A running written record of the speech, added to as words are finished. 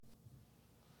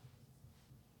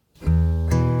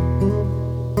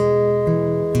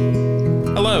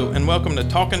Hello, and welcome to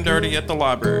Talking Dirty at the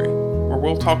Library, where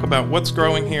we'll talk about what's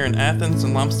growing here in Athens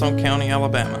and Limestone County,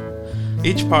 Alabama.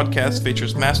 Each podcast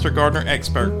features master gardener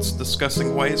experts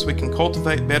discussing ways we can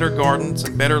cultivate better gardens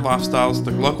and better lifestyles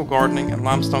through local gardening and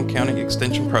Limestone County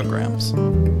extension programs.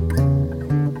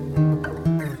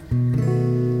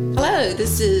 Hello,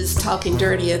 this is Talking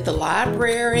Dirty at the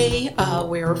Library.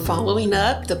 We're following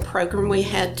up the program we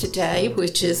had today,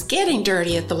 which is Getting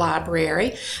Dirty at the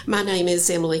Library. My name is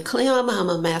Emily Clem. I'm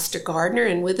a master gardener,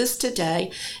 and with us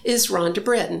today is Rhonda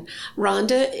Britton.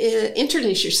 Rhonda,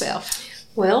 introduce yourself.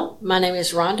 Well, my name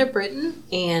is Rhonda Britton,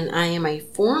 and I am a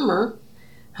former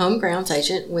Homegrown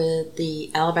agent with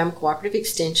the Alabama Cooperative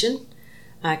Extension.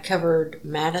 I covered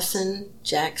Madison,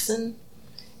 Jackson,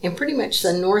 and pretty much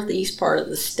the northeast part of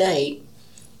the state.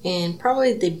 And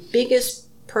probably the biggest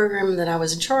program that I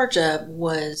was in charge of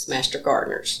was Master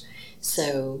Gardeners.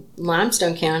 So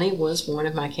Limestone County was one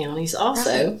of my counties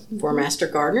also for Master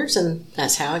Gardeners, and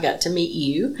that's how I got to meet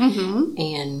you. Mm-hmm.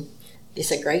 And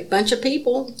it's a great bunch of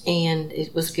people, and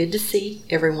it was good to see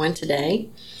everyone today.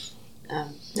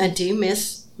 I do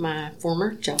miss my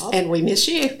former job. And we miss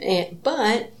you.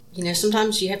 But you know,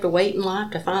 sometimes you have to wait in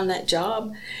life to find that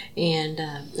job. And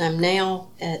I'm now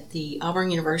at the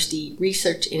Auburn University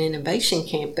Research and Innovation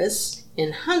Campus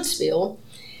in Huntsville.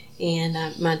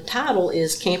 And my title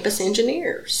is Campus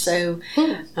Engineer. So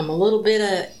I'm a little bit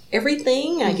of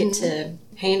everything. I get to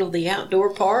handle the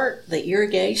outdoor part, the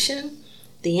irrigation,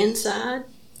 the inside,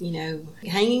 you know,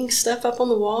 hanging stuff up on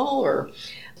the wall or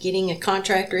getting a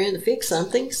contractor in to fix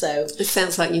something. So it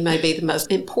sounds like you may be the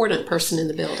most important person in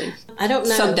the building. I don't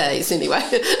know. Some days, anyway.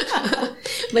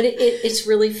 But it's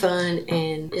really fun,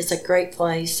 and it's a great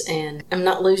place, and I'm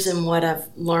not losing what I've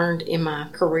learned in my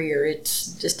career.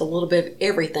 It's just a little bit of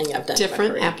everything I've done.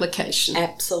 Different application.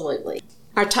 Absolutely.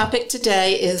 Our topic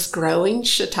today is growing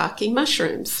shiitake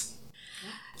mushrooms.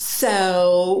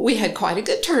 So we had quite a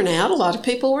good turnout. A lot of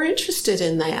people were interested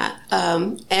in that.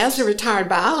 As a retired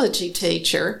biology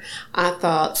teacher, I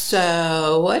thought,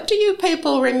 so what do you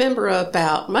people remember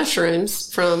about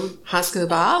mushrooms from high school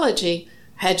biology?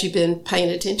 Had you been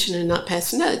paying attention and not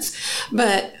passing notes?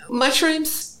 But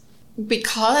mushrooms,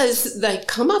 because they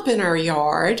come up in our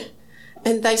yard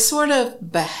and they sort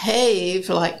of behave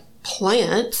like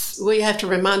plants, we have to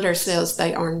remind ourselves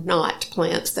they are not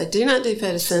plants. They do not do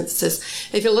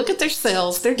photosynthesis. If you look at their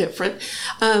cells, they're different.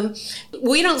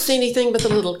 We don't see anything but the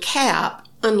little cap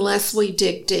unless we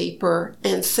dig deeper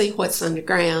and see what's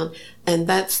underground, and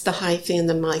that's the hyphae and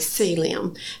the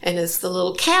mycelium. And it's the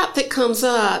little cap that comes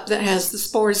up that has the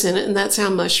spores in it, and that's how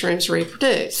mushrooms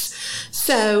reproduce.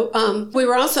 So we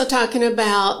were also talking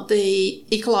about the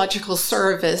ecological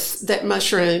service that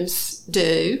mushrooms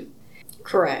do.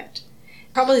 Correct.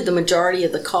 Probably the majority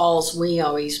of the calls we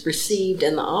always received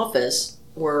in the office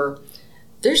were,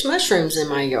 there's mushrooms in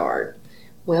my yard.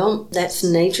 Well, that's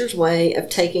nature's way of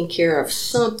taking care of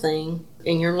something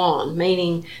in your lawn,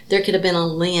 meaning there could have been a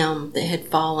limb that had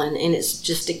fallen and it's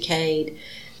just decayed.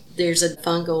 There's a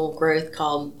fungal growth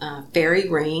called fairy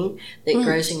ring that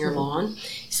grows in your lawn.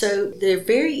 So they're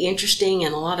very interesting,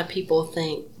 and a lot of people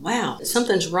think, wow,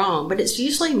 something's wrong. But it's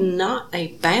usually not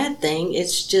a bad thing.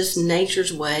 It's just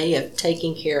nature's way of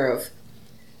taking care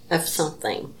of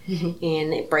something. Mm-hmm.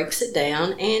 And it breaks it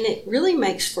down, and it really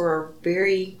makes for a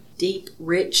very deep,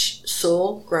 rich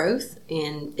soil growth.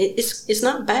 And it's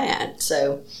not bad.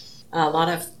 So a lot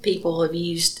of people have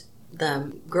used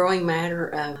the growing matter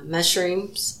of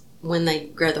mushrooms when they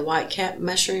grow the white cap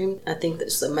mushroom. I think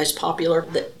that's the most popular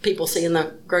that people see in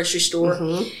the grocery store.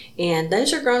 Mm-hmm. And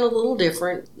those are grown a little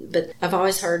different, but I've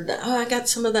always heard that, I got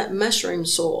some of that mushroom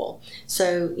soil.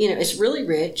 So, you know, it's really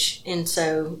rich, and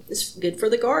so it's good for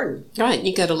the garden. Right.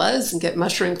 You go to Lowe's and get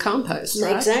mushroom compost,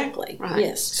 right? Exactly. Right.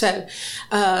 Yes. So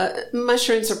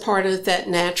mushrooms are part of that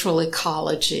natural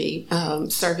ecology,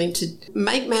 serving to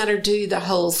make matter do the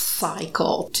whole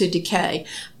cycle to decay.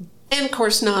 And, of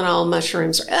course, not all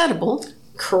mushrooms are edible.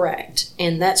 Correct.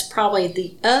 And that's probably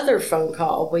the other phone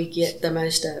call we get the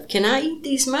most of. Can I eat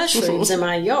these mushrooms in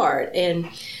my yard? And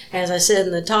as I said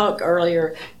in the talk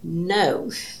earlier,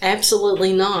 no,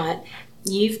 absolutely not.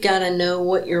 You've got to know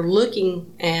what you're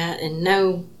looking at and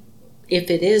know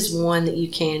if it is one that you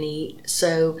can eat.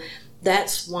 So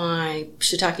that's why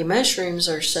shiitake mushrooms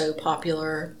are so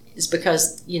popular, is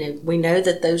because, you know, we know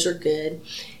that those are good,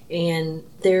 and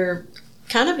they're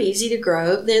kind of easy to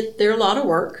grow. They're a lot of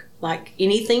work, like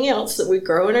anything else that we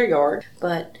grow in our yard,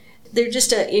 but they're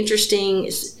just interesting.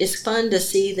 It's fun to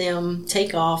see them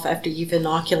take off after you've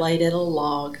inoculated a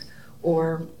log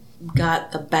or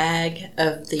got the bag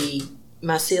of the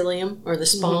mycelium or the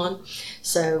spawn. Mm-hmm.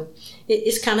 So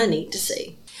it's kind of neat to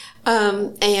see.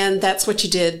 And that's what you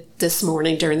did this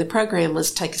morning during the program,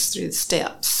 was take us through the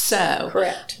steps. So,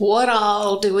 Correct. What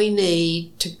all do we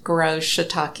need to grow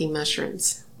shiitake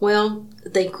mushrooms? Well,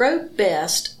 they grow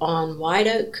best on white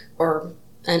oak or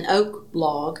an oak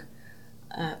log,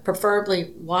 preferably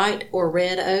white or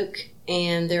red oak.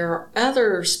 And there are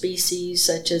other species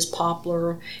such as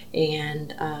poplar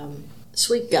and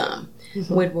sweet gum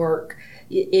would work.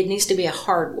 It needs to be a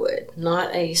hardwood,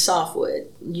 not a softwood.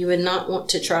 You would not want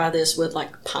to try this with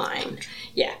like pine.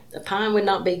 Yeah, the pine would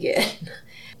not be good.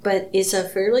 But it's a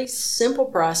fairly simple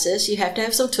process. You have to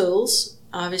have some tools.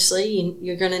 Obviously,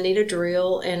 you're going to need a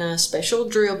drill and a special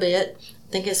drill bit.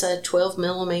 I think it's a 12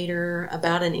 millimeter,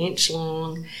 about an inch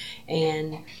long.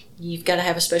 And you've got to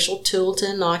have a special tool to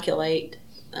inoculate.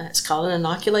 It's called an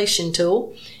inoculation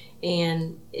tool.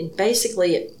 And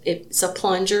basically, it's a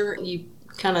plunger. You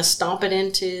kind of stomp it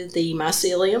into the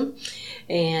mycelium,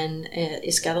 and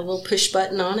it's got a little push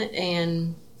button on it,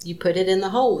 and you put it in the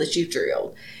hole that you've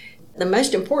drilled. The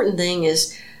most important thing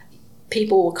is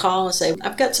people will call and say,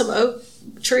 I've got some oak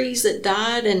trees that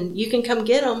died and you can come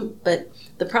get them, but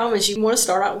the problem is you want to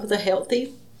start out with a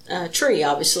healthy tree,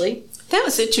 obviously. That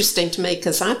was interesting to me,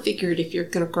 because I figured if you're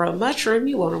going to grow a mushroom,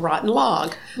 you want a rotten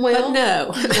log. Well, but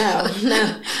no.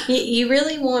 no. You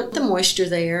really want the moisture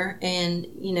there. And,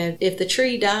 if the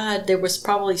tree died, there was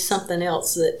probably something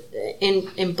else that,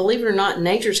 and believe it or not,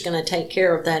 nature's going to take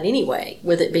care of that anyway,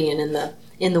 with it being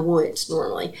in the woods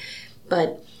normally.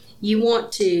 But you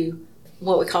want to,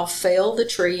 what we call, fell the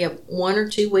tree 1 or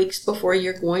 2 weeks before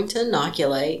you're going to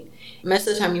inoculate. Most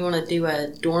of the time you want to do a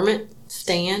dormant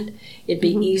stand. It'd be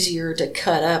easier to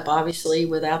cut up, obviously,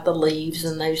 without the leaves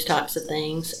and those types of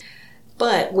things.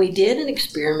 But we did an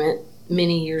experiment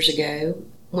many years ago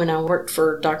when I worked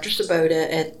for Dr.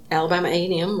 Sabota at Alabama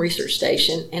A&M Research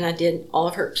Station, and I did all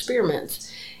of her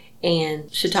experiments. And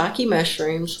shiitake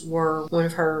mushrooms were one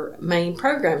of her main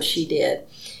programs she did.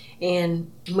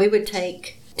 And we would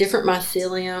take different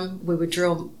mycelium, we would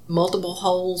drill multiple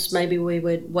holes, maybe we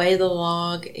would weigh the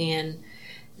log, and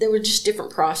there were just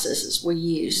different processes we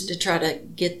used to try to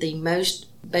get the most,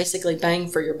 basically, bang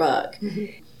for your buck.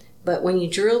 But when you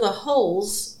drill the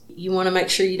holes, you want to make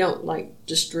sure you don't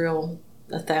just drill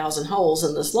 1,000 holes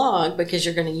in this log, because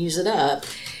you're going to use it up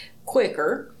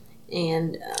quicker.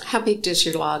 And how big does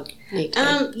your log need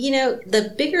to be?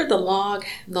 The bigger the log,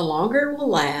 the longer it will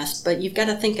last. But you've got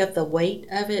to think of the weight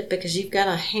of it, because you've got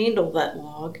to handle that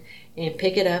log and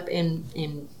pick it up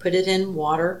and put it in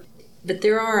water. But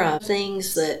there are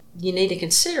things that you need to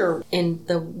consider in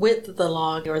the width of the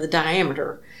log, or the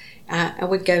diameter. I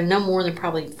would go no more than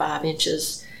probably 5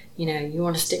 inches. You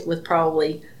want to stick with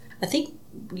probably, I think,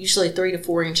 usually 3 to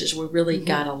 4 inches we really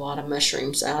got a lot of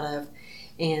mushrooms out of.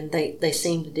 And they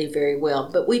seem to do very well.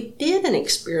 But we did an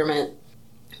experiment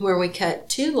where we cut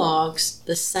 2 logs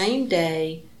the same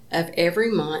day of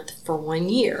every month for 1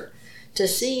 year to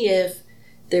see if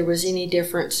there was any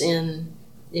difference in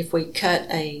if we cut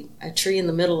a tree in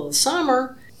the middle of the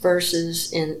summer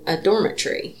versus in a dormant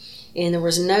tree. And there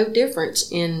was no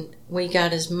difference we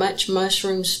got as much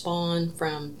mushroom spawn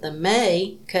from the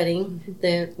May cutting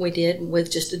that we did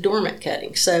with just a dormant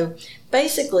cutting. So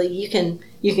basically you can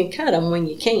cut them when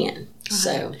you can.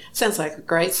 So sounds like a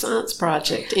great science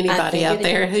project. Anybody out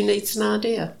there who needs an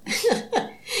idea?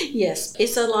 Yes,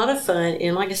 it's a lot of fun.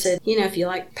 And like I said, if you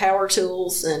like power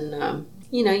tools and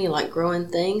you like growing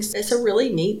things, it's a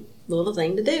really neat little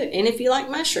thing to do. And if you like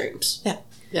mushrooms. Yeah.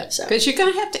 Because you're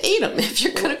going to have to eat them. If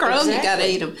you're going to grow them, you got to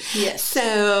eat them. Yes.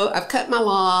 So I've cut my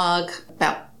log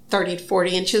about 30 to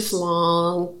 40 inches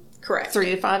long. Correct. 3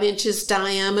 to 5 inches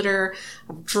diameter.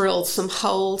 I've drilled some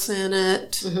holes in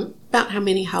it. About how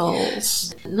many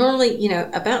holes? Normally,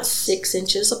 about 6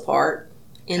 inches apart.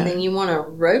 And then you want to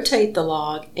rotate the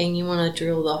log, and you want to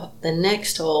drill the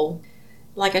next hole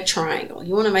like a triangle.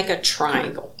 You want to make a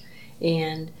triangle.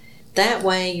 And that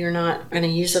way you're not going to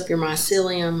use up your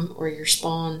mycelium or your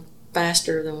spawn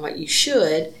faster than what you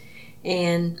should.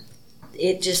 And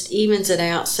it just evens it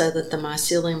out so that the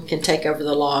mycelium can take over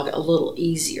the log a little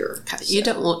easier. Okay. You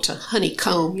don't want to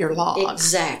honeycomb your log.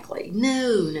 Exactly.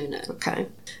 No. Okay.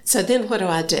 So then what do?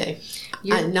 I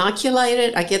inoculate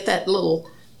it. I get that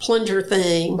little plunger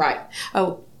thing. Right.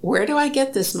 Oh, where do I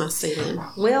get this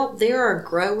mycelium? Well, there are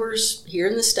growers here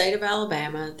in the state of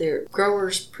Alabama. There are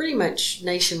growers pretty much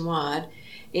nationwide.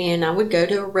 And I would go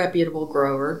to a reputable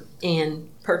grower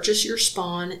and purchase your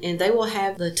spawn, and they will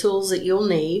have the tools that you'll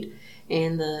need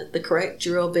and the correct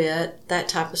drill bit, that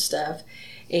type of stuff.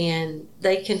 And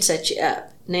they can set you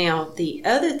up. Now, the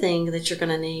other thing that you're going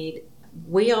to need,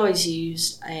 we always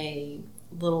use a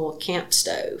little camp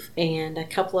stove and a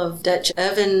couple of Dutch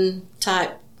oven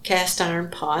type cast iron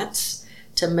pots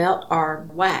to melt our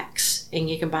wax, and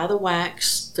you can buy the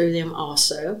wax through them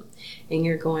also. And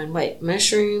you're going, wait,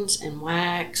 mushrooms and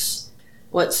wax,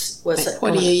 what's it?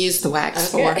 What do you use the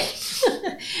wax for?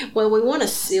 Well, we want to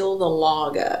seal the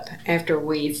log up after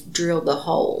we've drilled the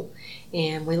hole.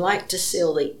 And we like to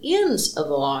seal the ends of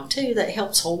the log too. That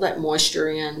helps hold that moisture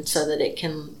in so that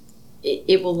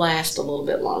it will last a little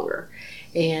bit longer.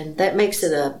 And that makes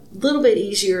it a little bit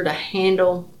easier to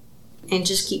handle and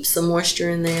just keeps the moisture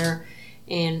in there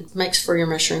and makes for your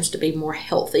mushrooms to be more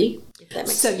healthy, if that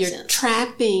makes sense. So you're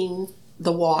trapping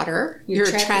the water. You're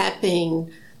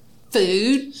trapping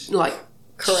food like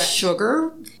Correct.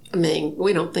 Sugar. I mean,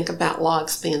 we don't think about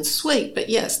logs being sweet, but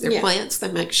yes, they're plants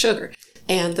that make sugar.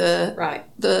 And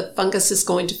the fungus is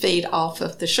going to feed off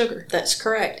of the sugar. That's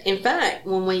correct. In fact,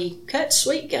 when we cut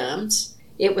sweet gums,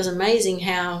 it was amazing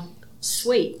how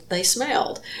sweet they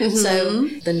smelled. Mm-hmm. So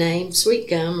the name sweet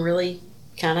gum really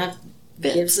kind of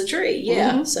gives the tree.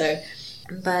 Yeah. Mm-hmm. So,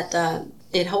 but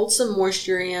it holds some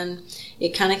moisture in. It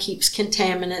kind of keeps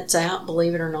contaminants out,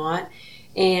 believe it or not.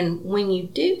 And when you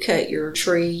do cut your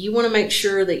tree, you want to make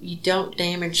sure that you don't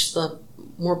damage the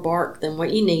more bark than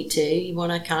what you need to. You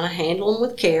want to kind of handle them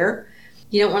with care.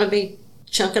 You don't want to be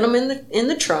chunking them in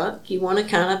the truck. You want to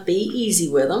kind of be easy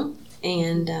with them.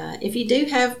 And if you do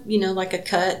have, like a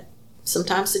cut,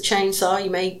 sometimes the chainsaw, you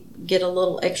may get a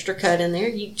little extra cut in there.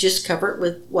 You just cover it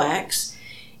with wax.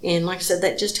 And like I said,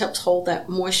 that just helps hold that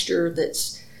moisture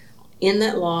that's in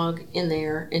that log in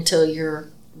there until you're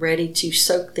ready to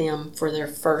soak them for their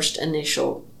first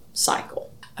initial cycle.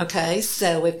 Okay,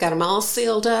 so we've got them all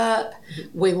sealed up.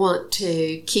 We want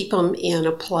to keep them in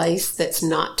a place that's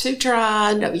not too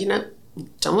dry. No,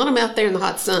 don't want them out there in the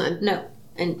hot sun. No.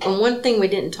 And one thing we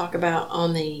didn't talk about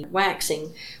on the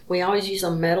waxing, we always use a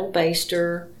metal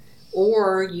baster,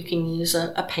 or you can use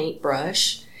a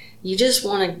paintbrush. You just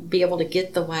want to be able to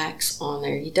get the wax on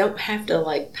there. You don't have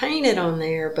to paint it on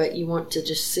there, but you want to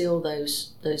just seal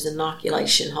those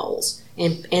inoculation holes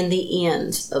and the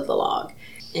ends of the log.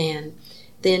 And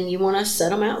then you want to set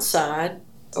them outside,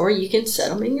 or you can set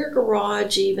them in your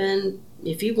garage even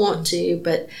if you want to,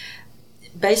 but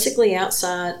basically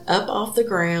outside, up off the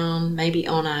ground, maybe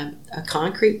on a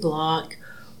concrete block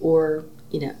or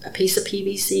a piece of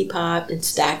PVC pipe, and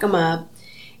stack them up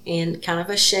in kind of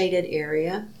a shaded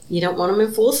area. You don't want them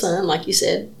in full sun, like you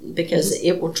said, because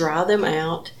it will dry them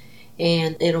out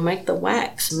and it'll make the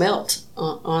wax melt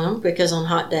on them, because on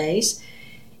hot days.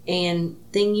 And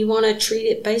then you want to treat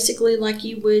it basically like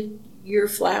you would your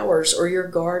flowers or your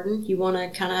garden. You want to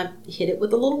kind of hit it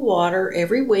with a little water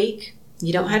every week.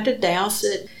 You don't have to douse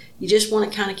it. You just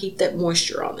want to kind of keep that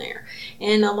moisture on there.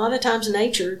 And a lot of times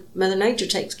Mother Nature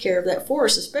takes care of that for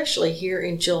us, especially here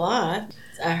in July.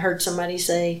 I heard somebody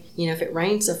say, if it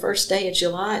rains the first day of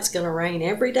July, it's going to rain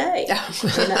every day.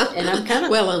 And I'm kind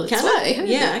of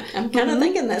I'm kind of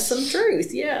thinking that's some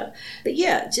truth. Yeah, but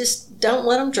just don't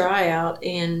let them dry out.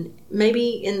 And maybe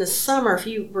in the summer, if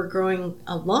you were growing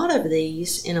a lot of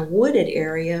these in a wooded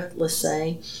area, let's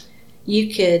say,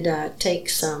 you could take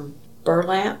some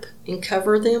burlap and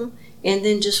cover them, and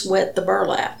then just wet the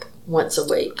burlap once a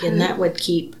week, and that'll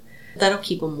keep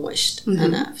them moist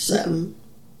enough. So.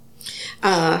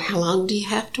 How long do you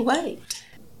have to wait?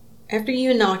 After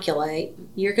you inoculate,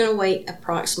 you're going to wait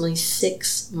approximately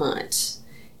 6 months.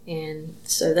 And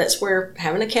so that's where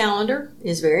having a calendar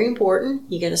is very important.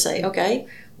 You got to say, okay,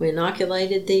 we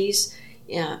inoculated these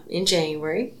in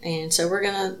January, and so we're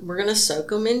gonna soak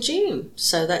them in June.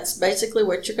 So that's basically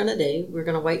what you're going to do. We're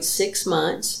going to wait 6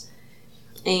 months.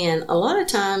 And a lot of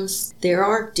times there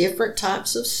are different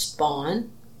types of spawn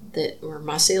or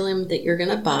mycelium that you're going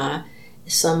to buy.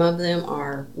 Some of them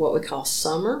are what we call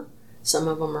summer, some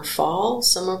of them are fall,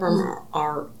 some of them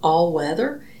are all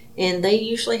weather, and they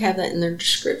usually have that in their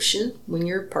description when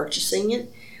you're purchasing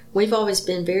it. We've always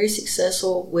been very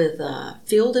successful with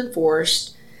Field and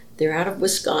Forest. They're out of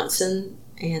Wisconsin,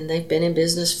 and they've been in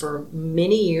business for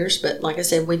many years. But like I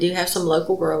said, we do have some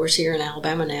local growers here in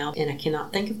Alabama now, and I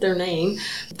cannot think of their name.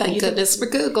 Thank goodness for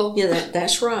Google. Yeah,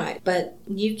 that's right. But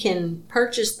you can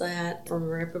purchase that from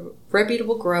a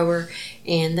reputable grower,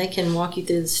 and they can walk you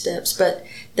through the steps. But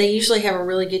they usually have a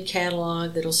really good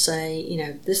catalog that'll say,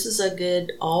 this is a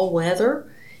good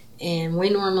all-weather. And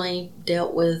we normally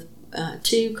dealt with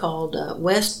two called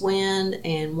West Wind,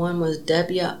 and one was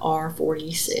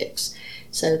WR46.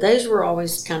 So those were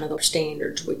always kind of the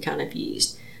standards we kind of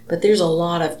used. But there's a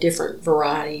lot of different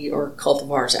variety or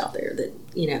cultivars out there that,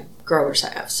 growers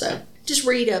have. So just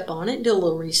read up on it, do a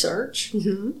little research.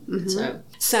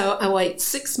 So I wait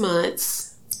 6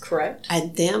 months. Correct.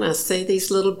 And then I see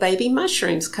these little baby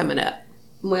mushrooms coming up.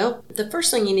 Well, the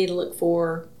first thing you need to look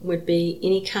for would be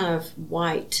any kind of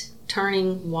white,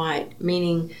 turning white,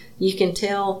 meaning you can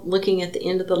tell looking at the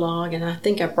end of the log, and I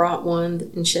think I brought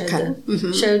one and showed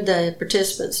the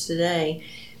participants today,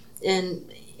 and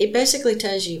it basically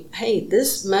tells you, hey,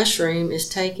 this mushroom is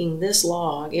taking this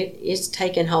log, it's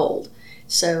taking hold.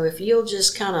 So if you'll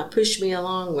just kind of push me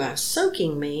along while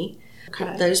soaking me,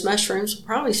 those mushrooms will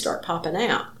probably start popping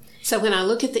out. So when I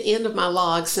look at the end of my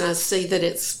logs and I see that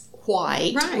it's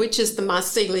white, which is the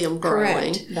mycelium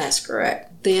growing. Correct. That's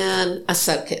correct. Then I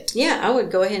soak it. Yeah, I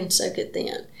would go ahead and soak it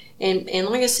then. And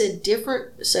like I said,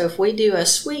 different. So if we do a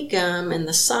sweet gum and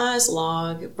the size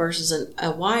log versus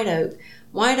a white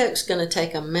oak's going to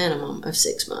take a minimum of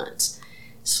 6 months.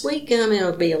 Sweet gum,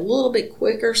 it'll be a little bit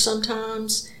quicker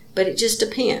sometimes, but it just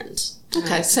depends.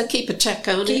 Okay, so keep a check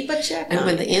on it. Keep a check on it. And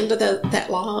when the end of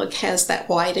that log has that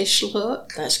whitish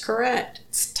look, that's correct.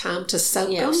 It's time to soak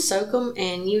them. Yeah, soak them,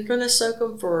 and you're going to soak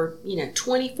them for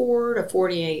 24 to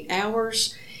 48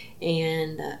 hours.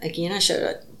 And again, I showed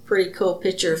a pretty cool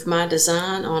picture of my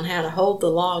design on how to hold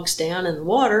the logs down in the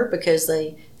water because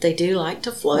they do like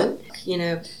to float.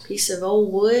 Piece of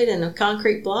old wood and a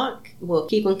concrete block will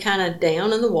keep them kind of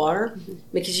down in the water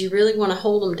because you really want to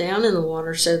hold them down in the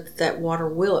water so that water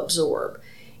will absorb.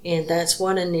 And that's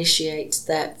what initiates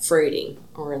that fruiting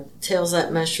or tells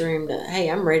that mushroom that, hey,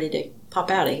 I'm ready to pop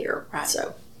out of here. Right.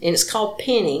 So, and it's called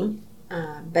pinning.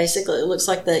 Basically, it looks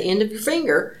like the end of your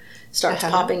finger starts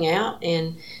popping out.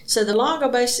 And so the log will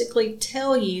basically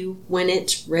tell you when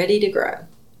it's ready to grow.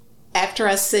 After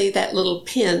I see that little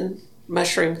pin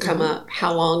mushroom come up,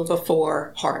 how long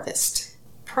before harvest?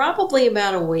 Probably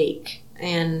about a week.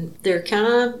 And they're kind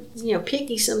of,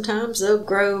 picky sometimes. They'll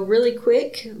grow really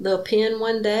quick. They'll pin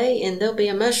one day and there'll be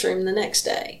a mushroom the next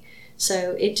day.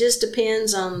 So it just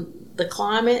depends on the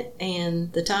climate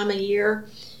and the time of year.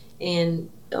 And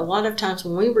a lot of times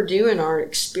when we were doing our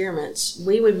experiments,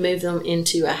 we would move them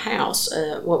into a house,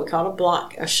 what we call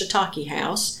a shiitake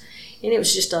house. And it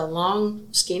was just a long,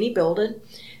 skinny building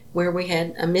where we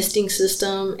had a misting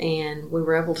system and we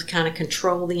were able to kind of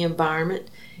control the environment.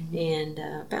 And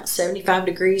about 75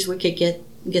 degrees, we could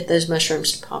get those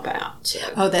mushrooms to pop out. So.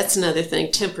 Oh, that's another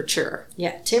thing, temperature.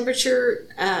 Yeah, temperature,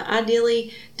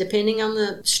 ideally, depending on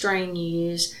the strain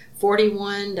you use,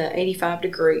 41 to 85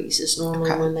 degrees is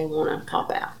normally when they want to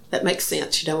pop out. That makes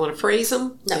sense. You don't want to freeze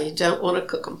them. No. You don't want to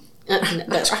cook them.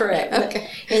 That's correct. Okay.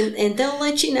 And they'll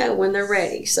let you know when they're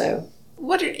ready. So,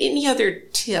 what are any other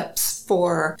tips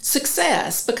for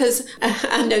success? Because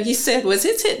I know you said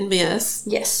it's hit and miss.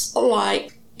 Yes.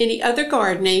 Like any other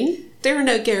gardening, there are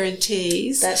no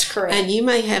guarantees. That's correct. And you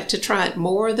may have to try it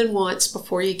more than once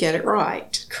before you get it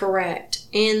right. Correct.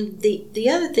 And the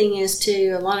other thing is,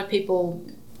 too, a lot of people,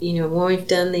 when we've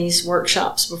done these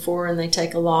workshops before and they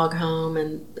take a log home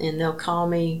and they'll call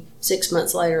me 6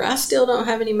 months later, I still don't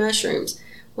have any mushrooms.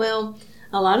 Well,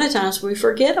 a lot of times we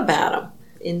forget about them.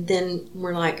 And then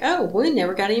we're like, oh, we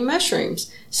never got any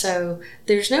mushrooms. So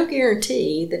there's no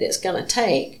guarantee that it's going to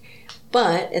take.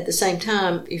 But at the same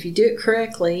time, if you do it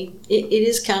correctly, it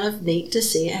is kind of neat to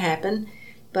see it happen.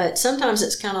 But sometimes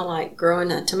it's kind of like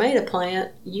growing a tomato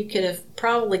plant. You could have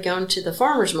probably gone to the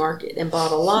farmer's market and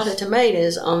bought a lot of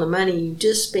tomatoes on the money you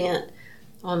just spent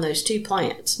on those 2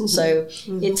 plants. Mm-hmm. So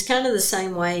it's kind of the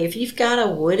same way. If you've got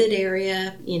a wooded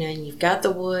area, and you've got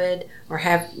the wood or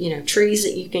have, trees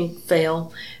that you can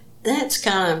fell, that's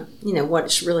kind of, what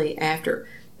it's really after.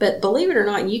 But believe it or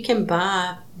not, you can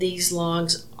buy these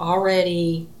logs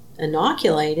already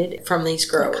inoculated from these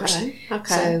growers.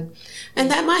 Okay. So,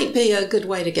 and that might be a good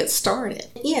way to get started.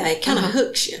 Yeah, it kind of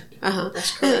hooks you.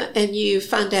 That's correct. And you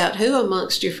find out who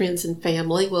amongst your friends and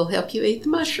family will help you eat the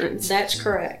mushrooms. That's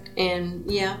correct. And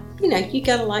yeah, you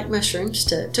got to like mushrooms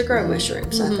to grow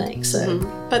mushrooms, I think. So,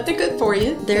 but they're good for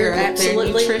you. They're absolutely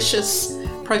a nutritious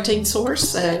protein source.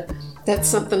 So that's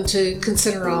something to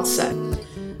consider also.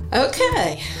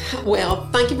 Okay. Well,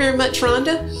 thank you very much,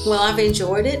 Rhonda. Well, I've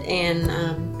enjoyed it, and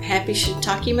happy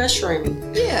shiitake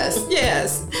mushrooming. Yes.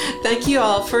 Thank you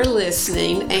all for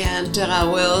listening, and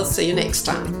we'll see you next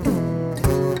time.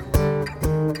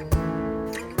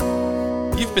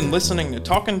 You've been listening to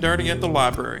Talking Dirty at the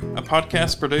Library, a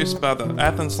podcast produced by the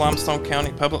Athens Limestone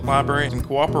County Public Library in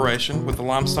cooperation with the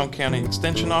Limestone County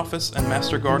Extension Office and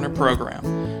Master Gardener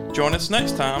Program. Join us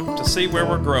next time to see where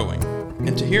we're growing.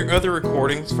 And to hear other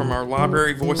recordings from our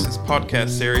Library Voices podcast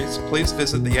series, please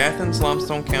visit the Athens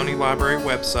Limestone County Library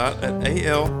website at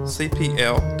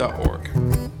alcpl.org.